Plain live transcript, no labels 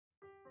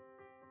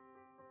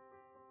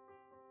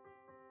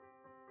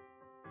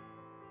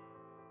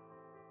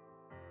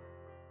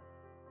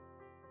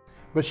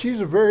But she's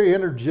a very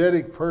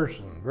energetic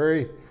person,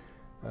 very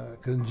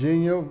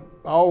congenial,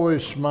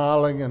 always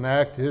smiling and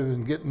active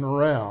and getting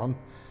around.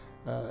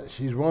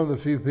 She's one of the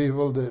few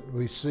people that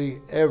we see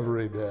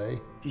every day.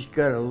 She's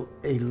got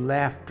a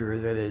laughter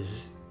that is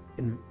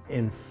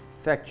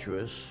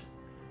infectious.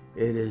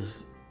 It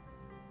is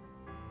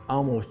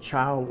almost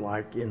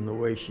childlike in the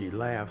way she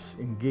laughs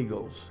and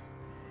giggles,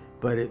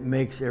 but it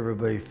makes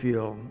everybody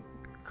feel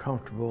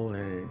comfortable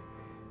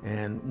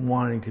and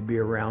wanting to be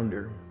around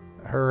her.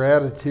 Her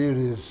attitude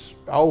is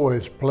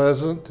always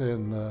pleasant,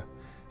 and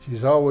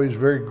she's always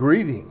very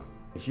greeting.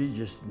 She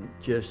just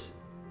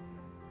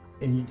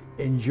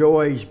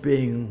enjoys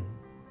being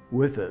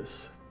with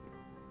us,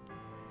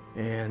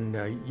 and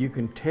you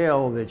can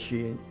tell that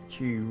she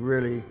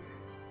really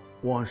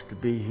wants to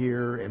be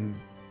here and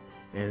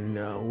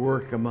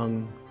work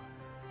among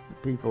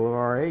people of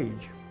our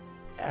age.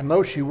 I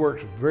know she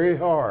works very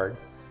hard,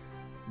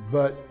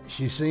 but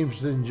she seems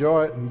to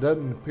enjoy it and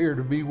doesn't appear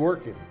to be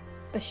working.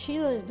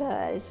 Sheela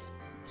does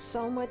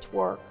so much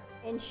work,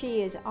 and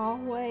she is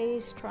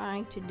always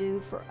trying to do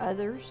for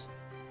others,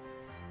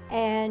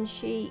 and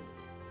she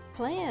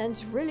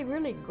plans really,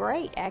 really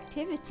great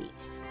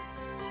activities.